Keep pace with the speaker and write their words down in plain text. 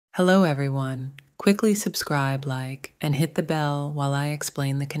Hello everyone. Quickly subscribe, like, and hit the bell while I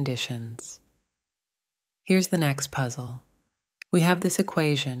explain the conditions. Here's the next puzzle. We have this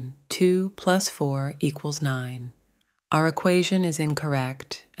equation, 2 plus 4 equals 9. Our equation is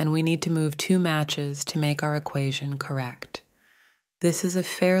incorrect, and we need to move two matches to make our equation correct. This is a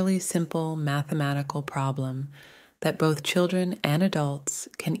fairly simple mathematical problem that both children and adults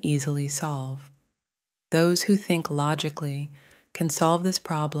can easily solve. Those who think logically can solve this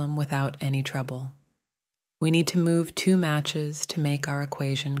problem without any trouble. We need to move two matches to make our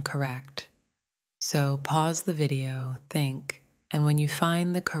equation correct. So pause the video, think, and when you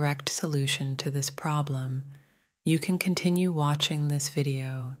find the correct solution to this problem, you can continue watching this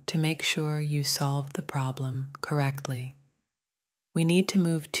video to make sure you solve the problem correctly. We need to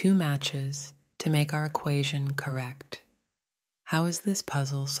move two matches to make our equation correct. How is this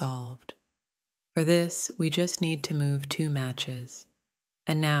puzzle solved? For this, we just need to move two matches.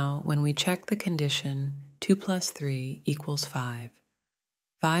 And now, when we check the condition 2 plus 3 equals 5,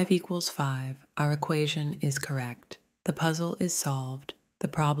 5 equals 5, our equation is correct. The puzzle is solved. The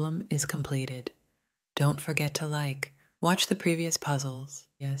problem is completed. Don't forget to like. Watch the previous puzzles.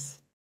 Yes.